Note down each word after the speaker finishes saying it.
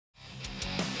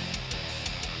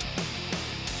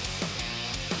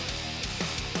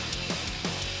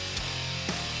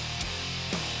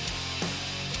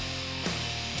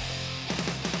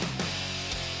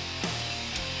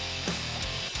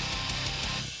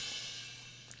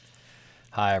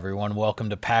Hi, everyone. Welcome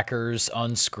to Packers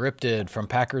Unscripted from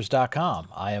Packers.com.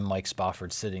 I am Mike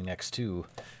Spofford, sitting next to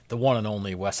the one and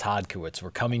only Wes Hodkiewicz.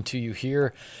 We're coming to you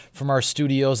here from our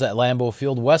studios at Lambeau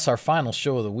Field. Wes, our final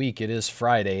show of the week. It is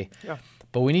Friday. Yeah.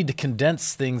 But we need to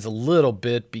condense things a little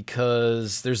bit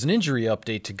because there's an injury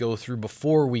update to go through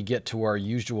before we get to our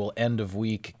usual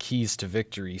end-of-week keys to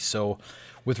victory. So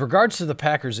with regards to the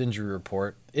Packers injury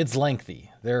report, it's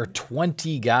lengthy. There are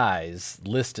 20 guys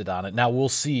listed on it. Now, we'll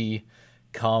see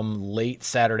come late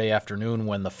Saturday afternoon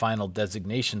when the final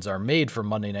designations are made for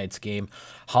Monday night's game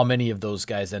how many of those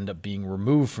guys end up being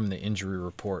removed from the injury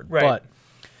report. Right. But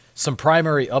some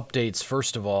primary updates,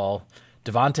 first of all,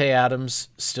 Davante Adams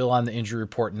still on the injury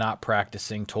report, not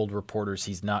practicing, told reporters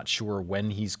he's not sure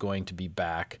when he's going to be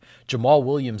back. Jamal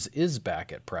Williams is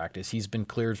back at practice. He's been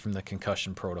cleared from the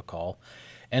concussion protocol.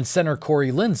 And center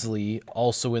Corey Linsley,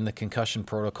 also in the concussion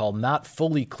protocol, not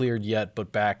fully cleared yet,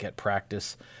 but back at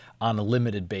practice on a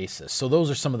limited basis. So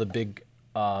those are some of the big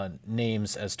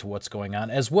names as to what's going on,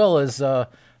 as well as a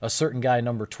certain guy,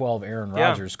 number 12, Aaron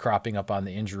Rodgers, cropping up on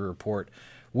the injury report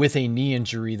with a knee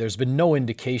injury. There's been no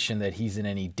indication that he's in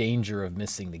any danger of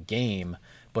missing the game,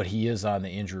 but he is on the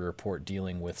injury report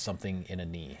dealing with something in a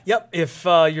knee. Yep. If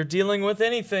you're dealing with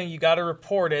anything, you got to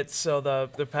report it. So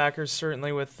the Packers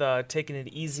certainly with taking it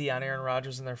easy on Aaron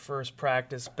Rodgers in their first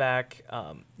practice back,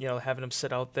 having him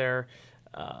sit out there.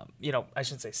 I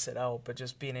shouldn't say sit out, but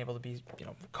just being able to be,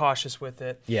 cautious with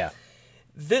it. Yeah.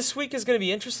 This week is going to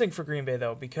be interesting for Green Bay,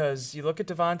 though, because you look at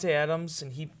Davante Adams,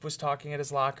 and he was talking at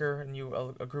his locker, and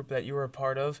a group that you were a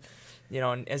part of,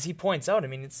 and as he points out, I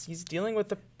mean, he's dealing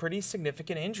with a pretty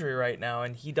significant injury right now,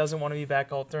 and he doesn't want to be back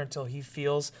out there until he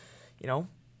feels,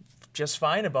 just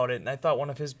fine about it. And I thought one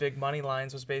of his big money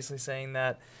lines was basically saying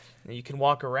that you can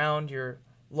walk around your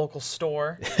local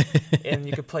store and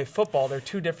you could play football. They're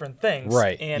two different things.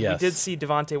 Right. And yes. We did see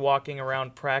Davante walking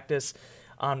around practice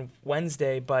on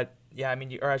Wednesday, but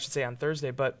on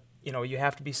Thursday, but you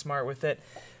have to be smart with it.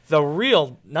 The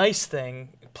real nice thing,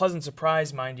 pleasant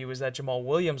surprise, mind you, is that Jamal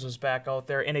Williams was back out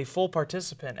there and a full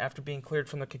participant after being cleared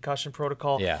from the concussion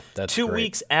protocol. Yeah, that's 2 great.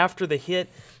 weeks after the hit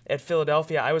at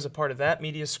Philadelphia. I was a part of that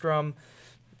media scrum.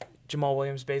 Jamal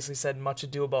Williams basically said much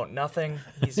ado about nothing.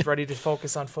 He's ready to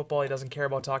focus on football. He doesn't care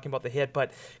about talking about the hit.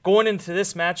 But going into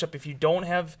this matchup, if you don't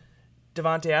have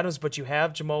Davante Adams, but you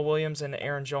have Jamal Williams and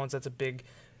Aaron Jones, that's a big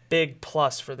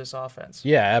plus for this offense.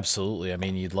 Yeah, absolutely. I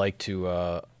mean, you'd like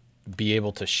to be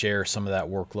able to share some of that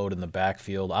workload in the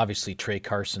backfield. Obviously, Trey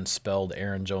Carson spelled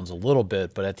Aaron Jones a little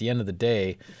bit, but at the end of the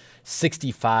day,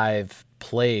 65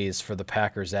 plays for the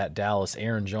Packers at Dallas.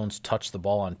 Aaron Jones touched the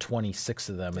ball on 26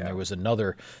 of them, and there was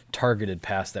another targeted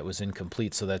pass that was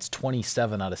incomplete. So that's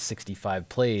 27 out of 65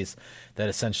 plays that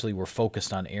essentially were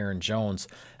focused on Aaron Jones.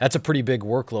 That's a pretty big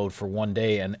workload for one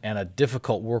day and a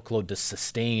difficult workload to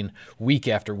sustain week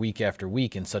after week after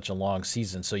week in such a long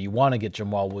season. So you want to get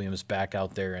Jamal Williams back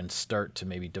out there and start to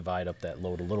maybe divide up that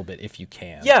load a little bit if you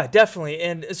can. Yeah, definitely,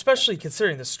 and especially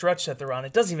considering the stretch that they're on.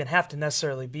 It doesn't even have to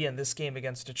necessarily be in this game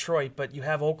against Detroit, but you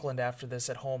have Oakland after this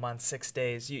at home on 6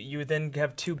 days. You then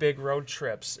have 2 big road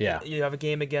trips. Yeah. You have a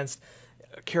game against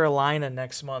Carolina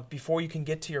next month before you can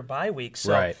get to your bye week.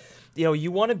 So, Right.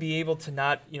 You want to be able to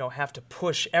not, have to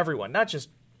push everyone, not just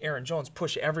Aaron Jones,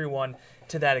 push everyone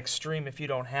to that extreme if you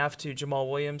don't have to. Jamal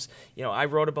Williams, I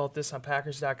wrote about this on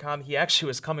Packers.com. He actually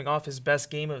was coming off his best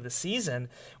game of the season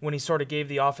when he sort of gave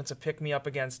the offensive pick-me-up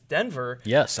against Denver.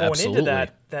 Yes, going absolutely.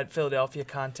 into that Philadelphia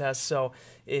contest. So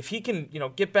if he can,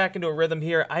 get back into a rhythm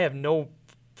here, I have no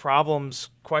problems,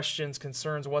 questions,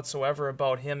 concerns whatsoever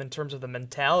about him in terms of the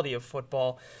mentality of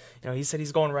football. He said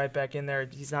he's going right back in there.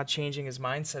 He's not changing his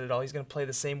mindset at all. He's going to play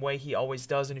the same way he always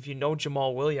does. And if you know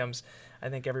Jamal Williams, I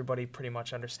think everybody pretty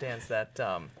much understands that,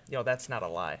 that's not a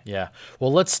lie. Yeah.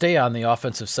 Well, let's stay on the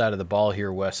offensive side of the ball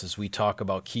here, Wes, as we talk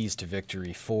about keys to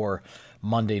victory for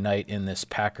Monday night in this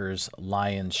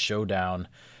Packers-Lions showdown.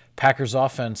 Packers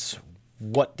offense,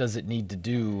 what does it need to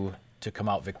do to come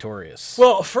out victorious?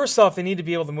 Well, first off, they need to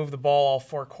be able to move the ball all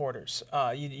 4 quarters.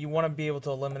 You want to be able to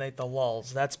eliminate the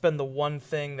lulls. That's been the one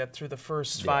thing that through the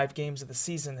first 5 games of the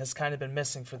season has kind of been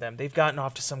missing for them. They've gotten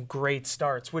off to some great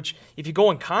starts, which if you go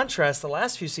in contrast, the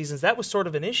last few seasons, that was sort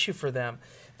of an issue for them.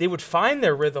 They would find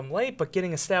their rhythm late, but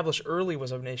getting established early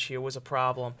was an issue, was a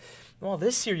problem. Well,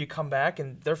 this year you come back,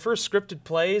 and their first scripted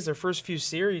plays, their first few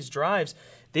series drives,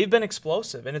 they've been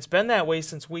explosive, and it's been that way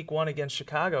since week 1 against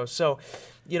Chicago. So,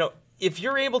 if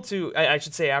you're able to, I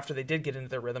should say after they did get into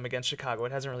their rhythm against Chicago,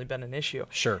 it hasn't really been an issue.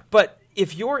 Sure. But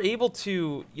if you're able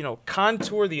to,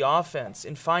 contour the offense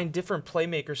and find different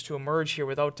playmakers to emerge here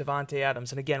without Davante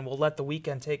Adams, and again, we'll let the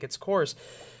weekend take its course,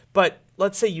 But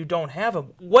let's say you don't have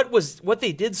him. What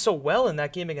they did so well in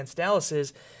that game against Dallas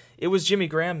is it was Jimmy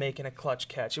Graham making a clutch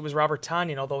catch. It was Robert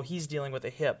Tonyan, although he's dealing with a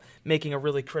hip, making a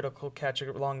really critical catch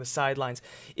along the sidelines.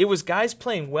 It was guys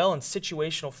playing well in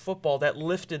situational football that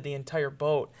lifted the entire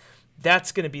boat.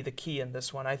 That's going to be the key in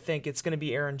this one. I think it's going to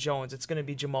be Aaron Jones. It's going to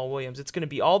be Jamal Williams. It's going to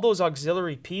be all those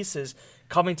auxiliary pieces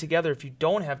coming together if you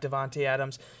don't have Davante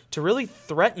Adams to really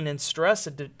threaten and stress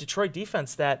a Detroit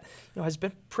defense that has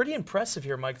been pretty impressive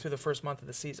here, Mike, through the first month of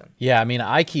the season. Yeah, I mean,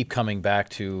 I keep coming back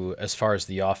to, as far as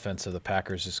the offense of the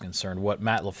Packers is concerned, what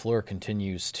Matt LaFleur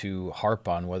continues to harp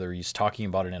on, whether he's talking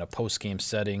about it in a post-game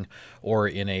setting or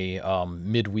in a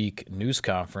midweek news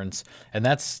conference, and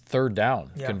that's third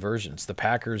down conversions. The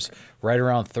Packers right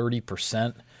around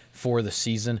 30% for the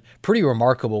season. Pretty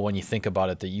remarkable when you think about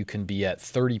it that you can be at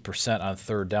 30% on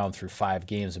third down through 5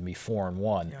 games and be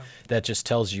 4-1. Yeah. That just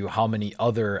tells you how many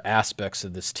other aspects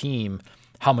of this team,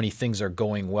 how many things are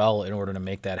going well in order to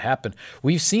make that happen.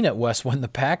 We've seen it, Wes, when the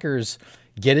Packers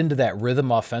get into that rhythm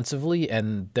offensively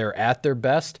and they're at their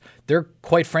best, they're,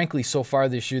 quite frankly, so far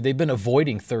this year, they've been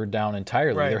avoiding third down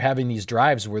entirely. Right. They're having these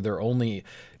drives where they're only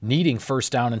needing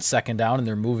first down and second down, and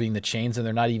they're moving the chains, and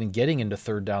they're not even getting into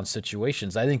third down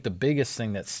situations. I think the biggest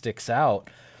thing that sticks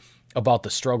out about the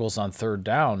struggles on third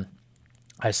down,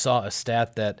 I saw a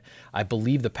stat that I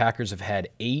believe the Packers have had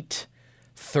 8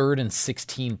 third and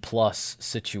 16-plus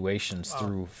situations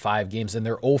through 5 games, and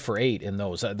they're 0 for 8 in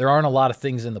those. There aren't a lot of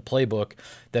things in the playbook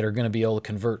that are going to be able to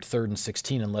convert 3rd and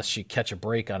 16 unless you catch a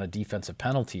break on a defensive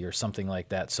penalty or something like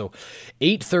that. So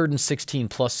 8 3rd and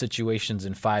 16-plus situations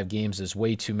in 5 games is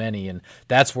way too many, and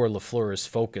that's where LaFleur is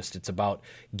focused. It's about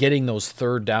getting those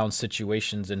third down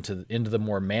situations into the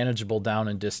more manageable down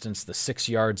and distance, the 6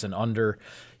 yards and under,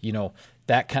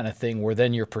 that kind of thing, where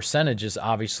then your percentage is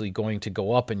obviously going to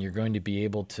go up and you're going to be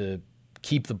able to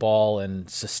keep the ball and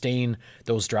sustain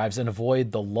those drives and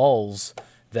avoid the lulls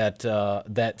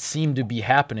that seem to be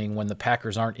happening when the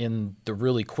Packers aren't in the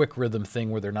really quick rhythm thing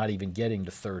where they're not even getting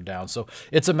to third down. So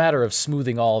it's a matter of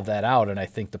smoothing all of that out, and I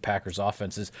think the Packers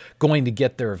offense is going to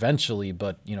get there eventually,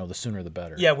 but the sooner the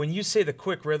better. Yeah, when you say the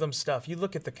quick rhythm stuff, you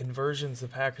look at the conversions the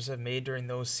Packers have made during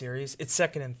those series. It's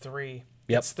 2nd and 3.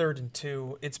 Yep. It's 3rd and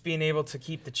 2. It's being able to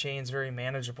keep the chains very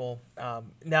manageable.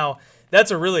 Now, that's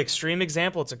a really extreme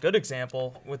example. It's a good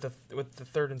example with the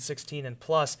 3rd and 16 and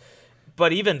plus.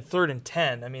 But even 3rd and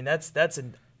 10, I mean, that's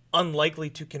an unlikely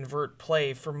to convert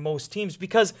play for most teams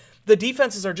because the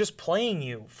defenses are just playing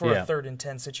you for a 3rd and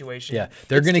 10 situation. Yeah,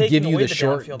 they're going to give you the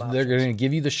short. They're going to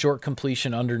give you the short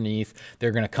completion underneath.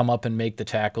 They're going to come up and make the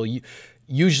tackle.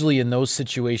 Usually in those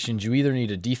situations, you either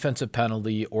need a defensive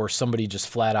penalty or somebody just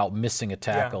flat out missing a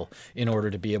tackle in order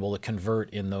to be able to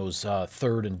convert in those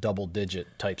 3rd and double-digit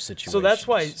type situations. So that's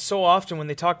why so often when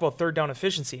they talk about third down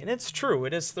efficiency, and it's true,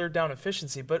 it is third down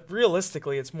efficiency, but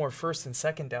realistically it's more first and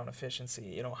second down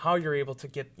efficiency. How you're able to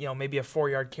get maybe a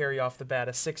 4-yard carry off the bat,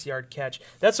 a 6-yard catch.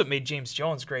 That's what made James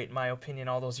Jones great, in my opinion,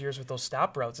 all those years with those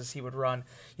stop routes as he would run.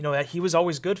 He was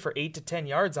always good for 8 to 10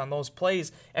 yards on those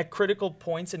plays at critical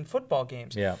points in football games.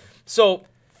 Yeah. So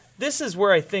this is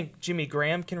where I think Jimmy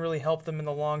Graham can really help them in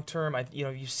the long term.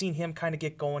 You've seen him kind of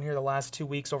get going here the last 2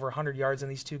 weeks, over 100 yards in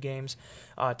these 2 games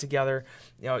together.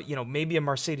 Maybe a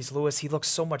Mercedes Lewis. He looks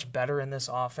so much better in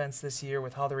this offense this year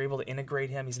with how they're able to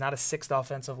integrate him. He's not a 6th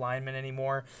offensive lineman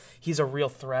anymore. He's a real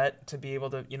threat to be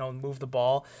able to move the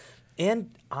ball.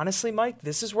 And honestly, Mike,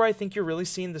 this is where I think you're really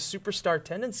seeing the superstar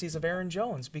tendencies of Aaron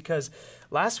Jones, because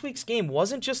last week's game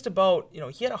wasn't just about,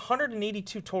 he had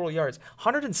 182 total yards.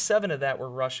 107 of that were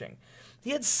rushing.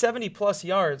 He had 70-plus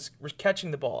yards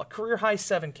catching the ball, a career-high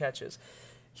 7 catches.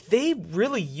 They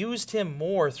really used him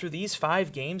more through these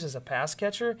 5 games as a pass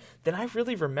catcher than I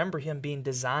really remember him being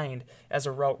designed as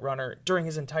a route runner during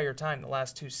his entire time the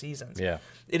last 2 seasons. Yeah.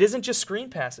 It isn't just screen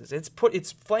passes. It's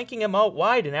flanking him out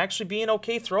wide and actually being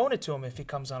okay throwing it to him if he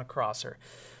comes on a crosser.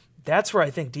 That's where I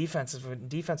think defensive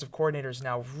coordinators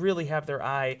now really have their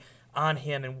eye on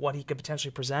him and what he could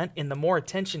potentially present. And the more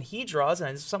attention he draws,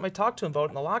 and it's something I talked to him about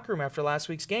in the locker room after last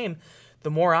week's game, the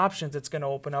more options it's going to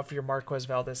open up for your Marquez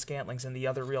Valdes-Scantlings and the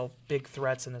other real big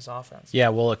threats in this offense. Yeah,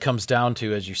 well, it comes down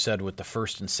to, as you said, with the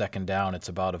 1st and 2nd down, it's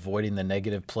about avoiding the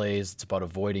negative plays. It's about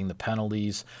avoiding the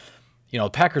penalties.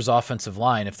 Packers' offensive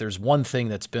line, if there's one thing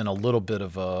that's been a little bit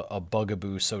of a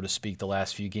bugaboo, so to speak, the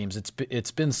last few games,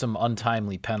 it's been some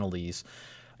untimely penalties.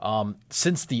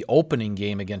 Since the opening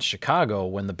game against Chicago,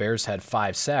 when the Bears had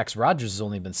 5 sacks, Rodgers has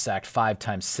only been sacked 5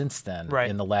 times since then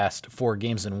in the last 4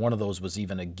 games, and one of those was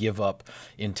even a give-up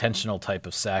intentional type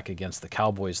of sack against the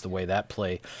Cowboys, the way that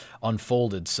play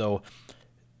unfolded. So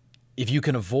if you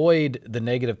can avoid the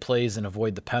negative plays and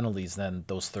avoid the penalties, then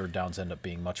those third downs end up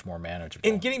being much more manageable.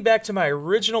 And getting back to my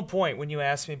original point when you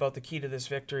asked me about the key to this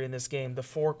victory in this game, the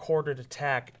four-quartered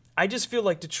attack, I just feel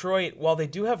like Detroit, while they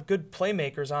do have good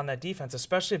playmakers on that defense,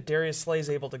 especially if Darius Slay is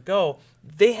able to go,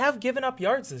 they have given up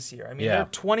yards this year. I mean, they're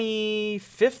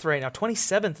 25th right now,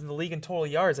 27th in the league in total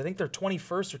yards. I think they're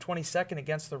 21st or 22nd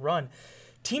against the run.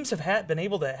 Teams have been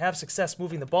able to have success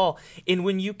moving the ball, and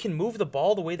when you can move the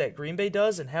ball the way that Green Bay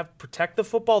does and have protect the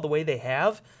football the way they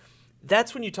have,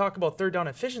 that's when you talk about third down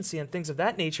efficiency and things of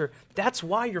that nature. That's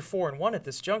why you're 4-1 at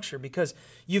this juncture, because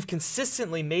you've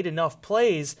consistently made enough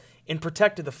plays and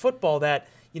protected the football that,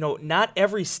 not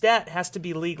every stat has to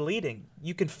be league leading.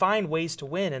 You can find ways to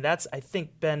win, and that's, I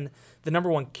think, been the number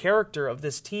one character of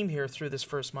this team here through this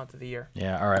first month of the year.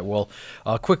 Yeah, all right. Well,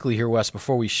 quickly here, Wes,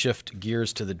 before we shift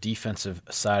gears to the defensive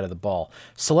side of the ball,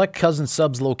 select Cousins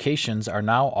Subs locations are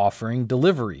now offering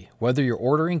delivery. Whether you're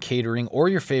ordering catering or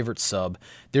your favorite sub,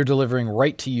 they're delivering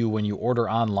right to you when you order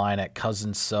online at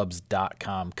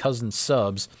cousinsubs.com. Cousins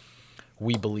Subs,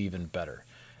 we believe in better.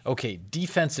 Okay,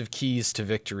 defensive keys to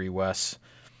victory, Wes.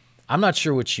 I'm not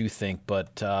sure what you think,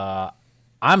 but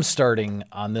I'm starting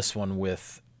on this one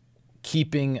with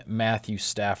keeping Matthew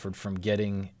Stafford from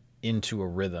getting into a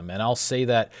rhythm. And I'll say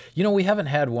that, we haven't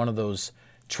had one of those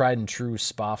tried and true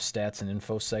Spoff stats and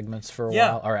info segments for a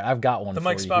while. All right, I've got one for you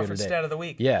here today. The Mike Spofford stat of the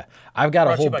week. Yeah, I've got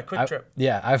Brought a whole. To you by Quick Trip.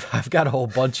 I've got a whole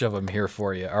bunch of them here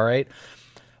for you. All right.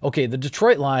 Okay, the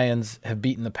Detroit Lions have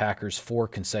beaten the Packers 4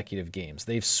 consecutive games.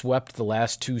 They've swept the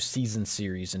last 2 season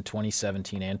series in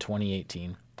 2017 and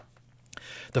 2018.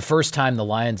 The first time the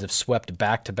Lions have swept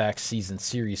back-to-back season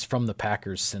series from the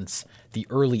Packers since the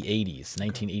early 80s,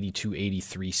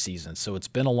 1982-83 season. So it's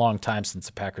been a long time since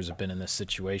the Packers have been in this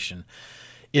situation,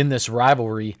 in this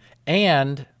rivalry.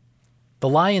 And the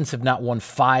Lions have not won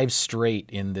 5 straight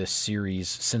in this series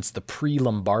since the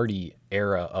pre-Lombardi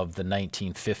era of the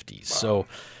 1950s. Wow.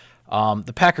 So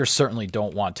the Packers certainly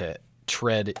don't want to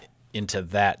tread into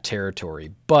that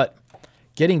territory. But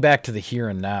getting back to the here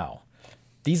and now,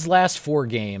 these last 4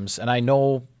 games, and I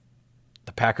know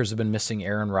the Packers have been missing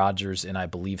Aaron Rodgers in, I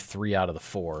believe, 3 out of the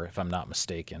 4, if I'm not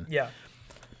mistaken. Yeah.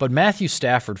 But Matthew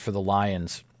Stafford for the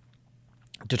Lions,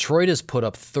 Detroit has put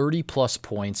up 30-plus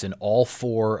points in all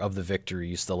 4 of the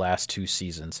victories the last 2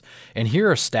 seasons. And here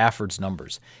are Stafford's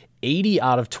numbers. 80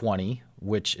 out of 20,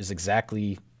 which is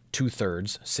exactly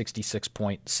 2/3,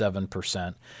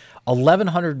 66.7%.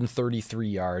 1,133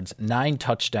 yards, 9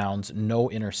 touchdowns, no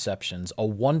interceptions, a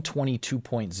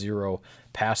 122.0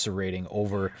 passer rating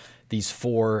over these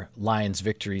 4 Lions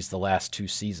victories the last 2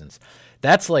 seasons.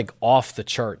 That's like off the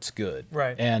charts good.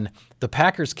 Right. And the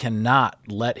Packers cannot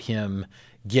let him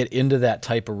get into that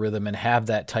type of rhythm and have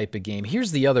that type of game.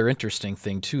 Here's the other interesting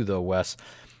thing too, though, Wes.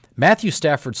 Matthew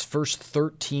Stafford's first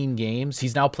 13 games,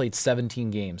 he's now played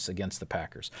 17 games against the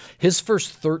Packers. His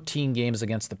first 13 games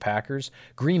against the Packers,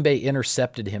 Green Bay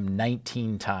intercepted him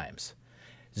 19 times.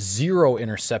 0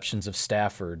 interceptions of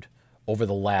Stafford over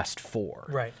the last 4.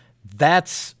 Right.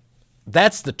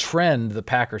 That's the trend the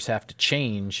Packers have to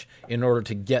change in order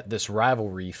to get this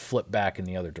rivalry flipped back in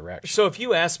the other direction. So if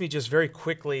you ask me just very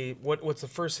quickly, what's the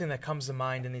first thing that comes to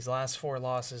mind in these last 4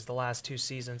 losses, the last 2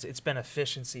 seasons, it's been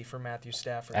efficiency for Matthew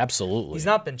Stafford. Absolutely. He's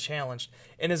not been challenged.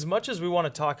 And as much as we want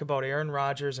to talk about Aaron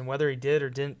Rodgers and whether he did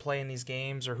or didn't play in these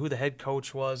games or who the head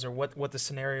coach was or what the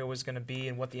scenario was going to be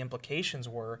and what the implications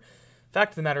were,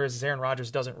 fact of the matter is Aaron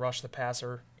Rodgers doesn't rush the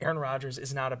passer. Aaron Rodgers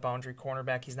is not a boundary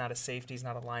cornerback. He's not a safety. He's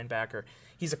not a linebacker.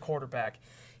 He's a quarterback.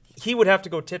 He would have to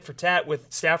go tit for tat with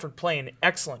Stafford playing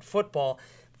excellent football.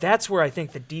 That's where I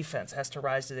think the defense has to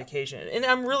rise to the occasion. And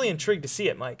I'm really intrigued to see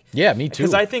it, Mike. Yeah, me too.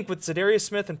 Because I think with Za'Darius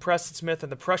Smith and Preston Smith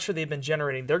and the pressure they've been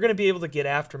generating, they're going to be able to get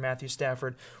after Matthew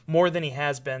Stafford more than he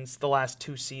has been the last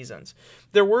 2 seasons.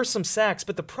 There were some sacks,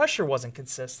 but the pressure wasn't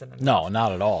consistent enough. No,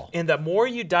 not at all. And the more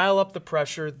you dial up the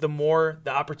pressure, the more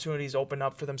the opportunities open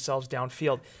up for themselves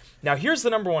downfield. Now, here's the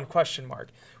number one question mark.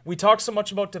 We talk so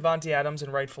much about Davante Adams,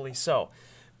 and rightfully so.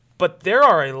 But there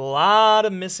are a lot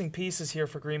of missing pieces here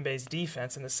for Green Bay's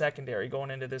defense in the secondary going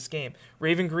into this game.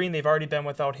 Raven Green, they've already been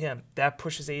without him. That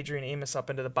pushes Adrian Amos up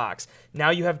into the box.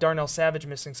 Now you have Darnell Savage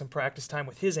missing some practice time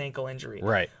with his ankle injury.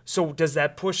 Right. So does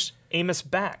that push Amos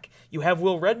back? You have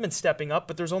Will Redmond stepping up,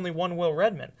 but there's only one Will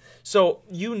Redmond. So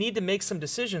you need to make some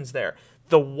decisions there.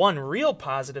 The one real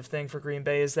positive thing for Green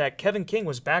Bay is that Kevin King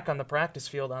was back on the practice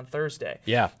field on Thursday.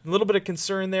 Yeah. A little bit of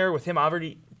concern there with him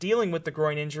already dealing with the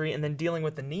groin injury and then dealing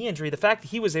with the knee injury. The fact that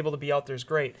he was able to be out there is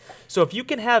great. So if you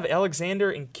can have Alexander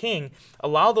and King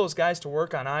allow those guys to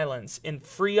work on islands and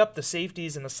free up the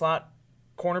safeties and the slot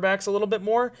cornerbacks a little bit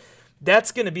more,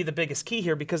 that's going to be the biggest key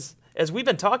here because, as we've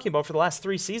been talking about for the last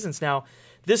 3 seasons now,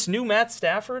 this new Matt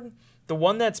Stafford, the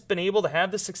one that's been able to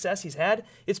have the success he's had,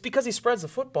 it's because he spreads the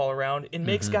football around and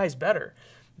makes guys better.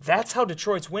 That's how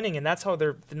Detroit's winning, and that's how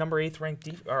they're the number 8th ranked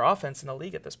offense in the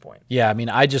league at this point. Yeah, I mean,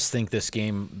 I just think this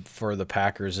game for the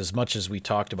Packers, as much as we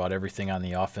talked about everything on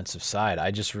the offensive side, I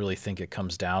just really think it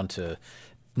comes down to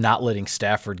not letting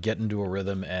Stafford get into a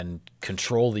rhythm and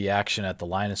control the action at the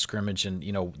line of scrimmage. And,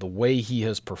 the way he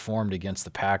has performed against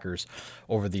the Packers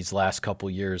over these last couple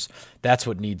years, that's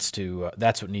what needs to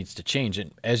change.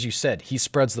 And as you said, he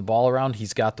spreads the ball around.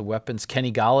 He's got the weapons.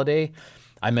 Kenny Golladay,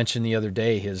 I mentioned the other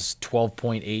day, his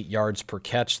 12.8 yards per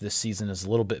catch this season is a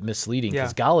little bit misleading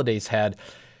because Galladay's had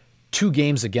 2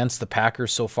 games against the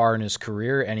Packers so far in his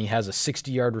career, and he has a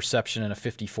 60-yard reception and a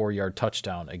 54-yard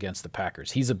touchdown against the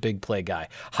Packers. He's a big play guy.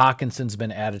 Hawkinson's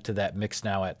been added to that mix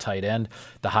now at tight end.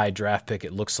 The high draft pick,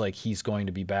 it looks like he's going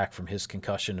to be back from his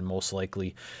concussion and most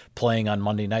likely playing on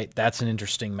Monday night. That's an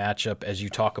interesting matchup as you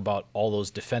talk about all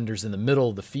those defenders in the middle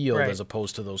of the field as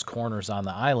opposed to those corners on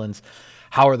the islands.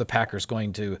 How are the Packers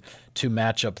going to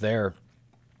match up there?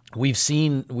 We've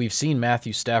seen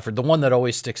Matthew Stafford, the one that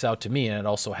always sticks out to me, and it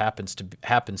also happens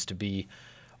to be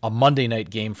a Monday night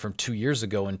game from 2 years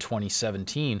ago in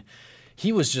 2017.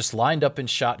 He was just lined up in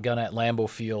shotgun at Lambeau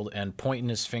Field and pointing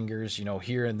his fingers,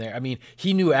 here and there. I mean,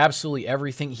 he knew absolutely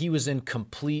everything. He was in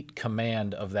complete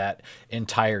command of that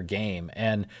entire game.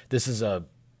 And this is a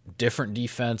different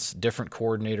defense, different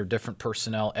coordinator, different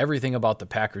personnel. Everything about the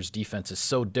Packers defense is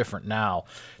so different now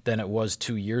than it was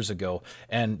 2 years ago.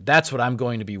 And that's what I'm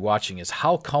going to be watching is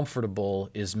how comfortable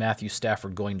is Matthew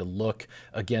Stafford going to look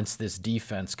against this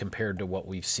defense compared to what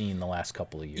we've seen the last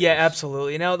couple of years. Yeah,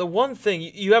 absolutely. Now, the one thing,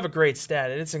 you have a great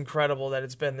stat, and it's incredible that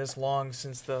it's been this long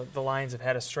since the Lions have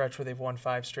had a stretch where they've won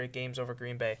 5 straight games over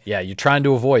Green Bay. Yeah, you're trying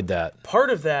to avoid that. Part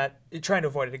of that, you're trying to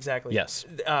avoid it, exactly. Yes.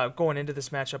 Going into this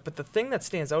matchup. But the thing that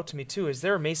stands out to me, too, is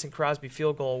they're a Mason Crosby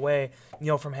field goal away,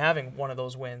 from having one of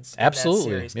those wins. Absolutely. In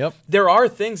that series. Yep. There are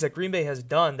things that Green Bay has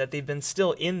done that they've been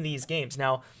still in these games.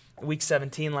 Now, Week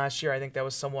 17 last year, I think that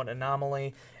was somewhat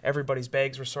anomaly. Everybody's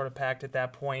bags were sort of packed at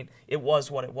that point. It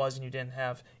was what it was, and you didn't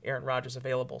have Aaron Rodgers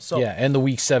available. So yeah, and the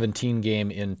Week 17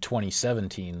 game in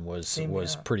 2017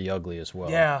 was pretty ugly as well.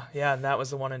 Yeah, and that was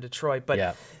the one in Detroit.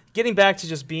 But getting back to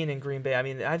just being in Green Bay, I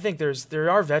mean, I think there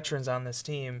are veterans on this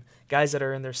team, guys that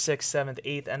are in their 6th, 7th,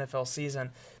 8th NFL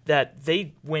season, that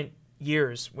they went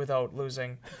years without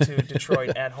losing to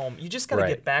Detroit at home. You just got to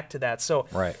get back to that. So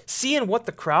seeing what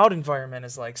the crowd environment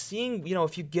is like, seeing,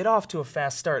 if you get off to a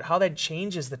fast start, how that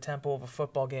changes the tempo of a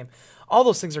football game, all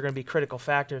those things are going to be critical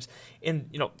factors. And,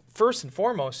 first and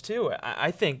foremost, too, I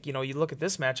think, you look at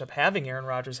this matchup, having Aaron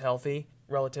Rodgers healthy,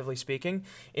 relatively speaking,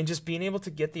 and just being able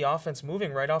to get the offense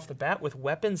moving right off the bat with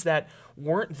weapons that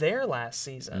weren't there last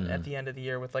season at the end of the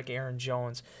year with, like, Aaron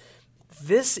Jones.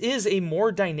 This is a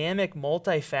more dynamic,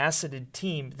 multifaceted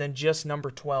team than just number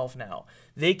 12 now.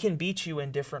 They can beat you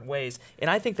in different ways. And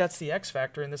I think that's the X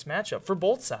factor in this matchup for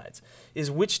both sides, is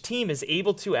which team is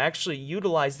able to actually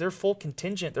utilize their full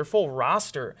contingent, their full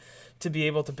roster to be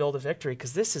able to build a victory,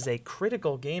 because this is a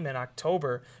critical game in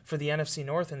October for the NFC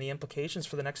North and the implications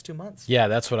for the next 2 months. Yeah,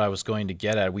 that's what I was going to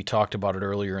get at. We talked about it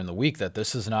earlier in the week, that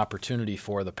this is an opportunity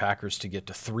for the Packers to get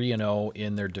to 3-0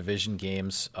 in their division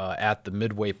games at the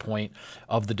midway point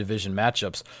of the division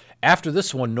matchups. After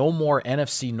this one, no more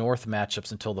NFC North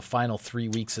matchups until the final 3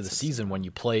 weeks of the season when you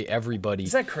play everybody.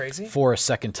 Is that crazy? For a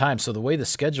second time. So the way the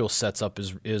schedule sets up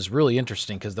is really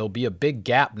interesting, because there'll be a big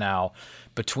gap now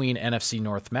between NFC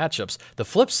North matchups. The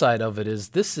flip side of it is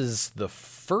this is the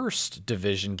first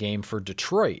division game for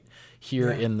Detroit here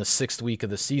in the 6th week of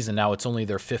the season. Now it's only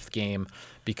their 5th game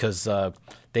because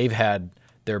they've had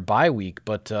their bye week,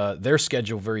 but their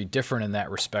schedule very different in that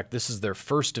respect. This is their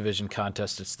first division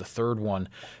contest. It's the 3rd one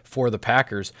for the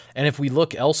Packers. And if we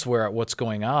look elsewhere at what's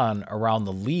going on around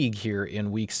the league here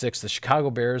in Week 6, the Chicago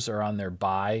Bears are on their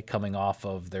bye coming off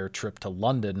of their trip to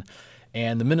London,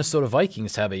 and the Minnesota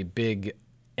Vikings have a big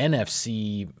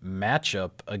NFC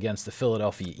matchup against the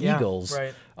Philadelphia Eagles.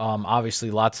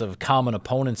 Obviously, lots of common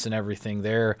opponents and everything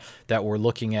there that we're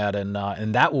looking at,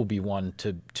 and that will be one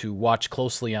to watch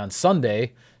closely on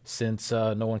Sunday, since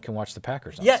no one can watch the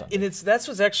Packers on Sunday. And that's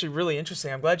what's actually really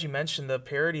interesting. I'm glad you mentioned the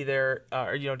parity there,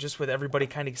 just with everybody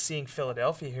kind of seeing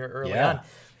Philadelphia here early on.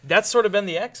 That's sort of been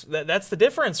that's the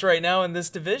difference right now in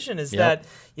this division, is that,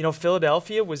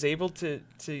 Philadelphia was able to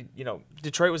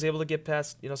Detroit was able to get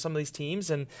past, some of these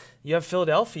teams, and you have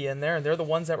Philadelphia in there, and they're the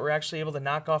ones that were actually able to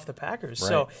knock off the Packers.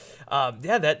 So,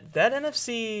 that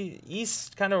NFC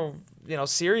East kind of,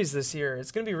 series this year,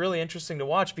 it's going to be really interesting to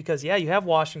watch, because, you have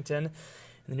Washington,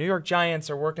 The New York Giants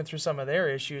are working through some of their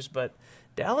issues, but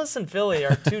Dallas and Philly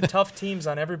are two tough teams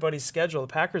on everybody's schedule. The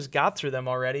Packers got through them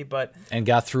already, and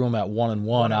got through them at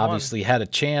 1-1. Obviously, had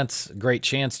a great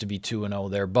chance to be 2-0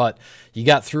 there, but you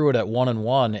got through it at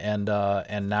 1-1,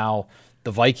 and now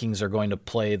the Vikings are going to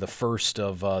play the first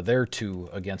of their two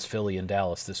against Philly and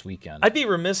Dallas this weekend. I'd be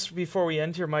remiss before we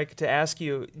end here, Mike, to ask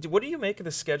you, what do you make of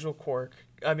the schedule quirk?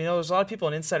 I mean, there's a lot of people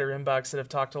in Insider Inbox that have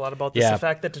talked a lot about this. Yeah. The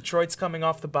fact that Detroit's coming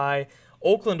off the bye,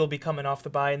 Oakland will be coming off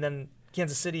the bye, and then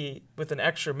Kansas City with an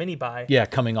extra mini bye. Yeah,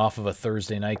 coming off of a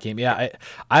Thursday night game. Yeah,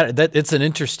 it's an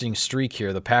interesting streak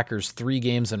here. The Packers 3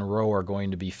 games in a row are going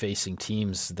to be facing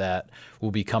teams that will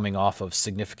be coming off of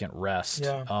significant rest.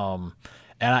 Yeah.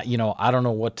 And I don't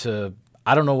know what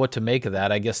to make of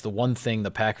that. I guess the one thing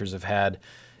the Packers have had,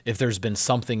 if there's been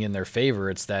something in their favor,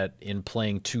 it's that in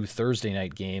playing 2 Thursday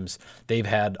night games, they've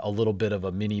had a little bit of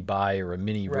a mini bye or a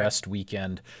mini rest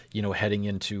weekend, heading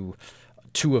into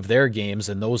 2 of their games,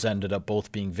 and those ended up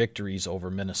both being victories over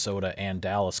Minnesota and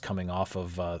Dallas coming off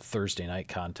of Thursday night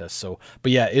contests. So,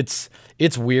 but yeah, it's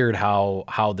weird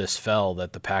how this fell,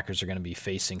 that the Packers are going to be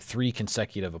facing 3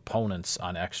 consecutive opponents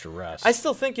on extra rest. I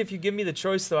still think if you give me the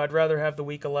choice, though, I'd rather have the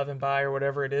Week 11 bye or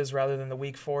whatever it is rather than the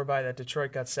Week 4 bye that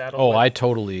Detroit got saddled with. I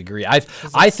totally agree. I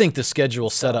think the schedule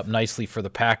set up nicely for the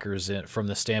Packers from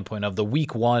the standpoint of the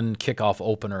Week 1 kickoff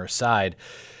opener aside,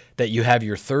 that you have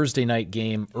your Thursday night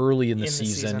game early in the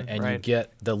season, and you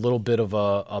get the little bit of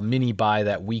a mini bye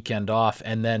that weekend off,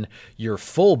 and then your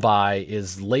full bye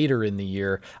is later in the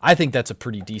year. I think that's a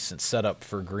pretty decent setup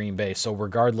for Green Bay. So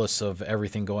regardless of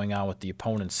everything going on with the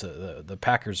opponents, the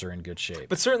Packers are in good shape.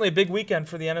 But certainly a big weekend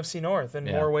for the NFC North in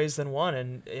more ways than one.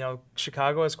 And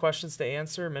Chicago has questions to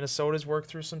answer. Minnesota's worked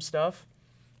through some stuff.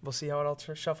 We'll see how it all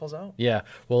shuffles out. Yeah,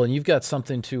 well, and you've got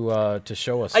something to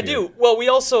show us. I do. Well, we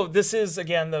also, this is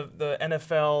again the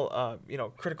NFL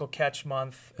critical catch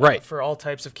month for all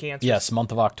types of cancer. Yes,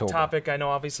 month of October. Topic I know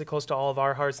obviously close to all of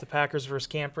our hearts. The Packers versus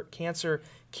Cancer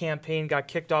campaign got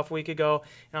kicked off a week ago.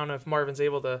 I don't know if Marvin's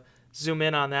able to zoom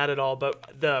in on that at all,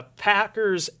 but the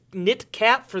Packers knit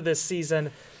cap for this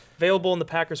season, available in the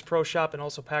Packers Pro Shop and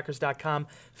also Packers.com.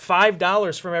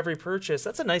 $5 from every purchase.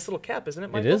 That's a nice little cap, isn't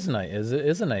it, Michael? It is nice. It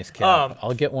is a nice cap.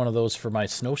 I'll get one of those for my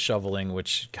snow shoveling,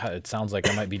 which it sounds like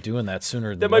I might be doing that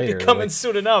sooner than later. That might be coming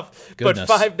soon enough. Goodness.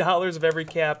 But $5 of every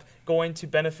cap going to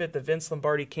benefit the Vince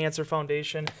Lombardi Cancer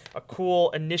Foundation, a cool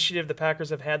initiative the Packers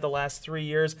have had the last 3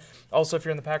 years. Also, if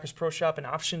you're in the Packers Pro Shop, an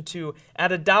option to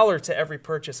add $1 to every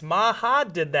purchase.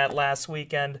 Mahad did that last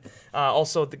weekend.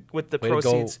 Also, with the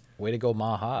proceeds. Way to go,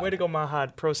 Mahad. Way to go,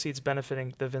 Mahad. Proceeds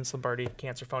benefiting the Vince Lombardi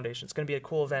Cancer Foundation. It's going to be a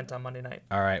cool event on Monday night.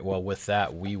 All right. Well, with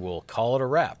that, we will call it a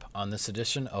wrap on this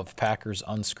edition of Packers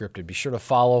Unscripted. Be sure to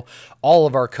follow all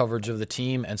of our coverage of the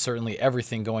team and certainly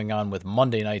everything going on with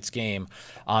Monday night's game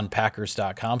on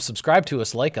Packers.com. Subscribe to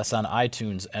us, like us on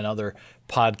iTunes and other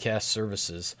podcast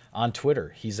services. On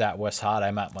Twitter, he's at Wes Hott.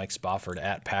 I'm at Mike Spofford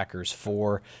at Packers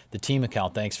for the team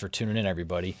account. Thanks for tuning in,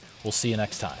 everybody. We'll see you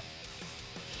next time.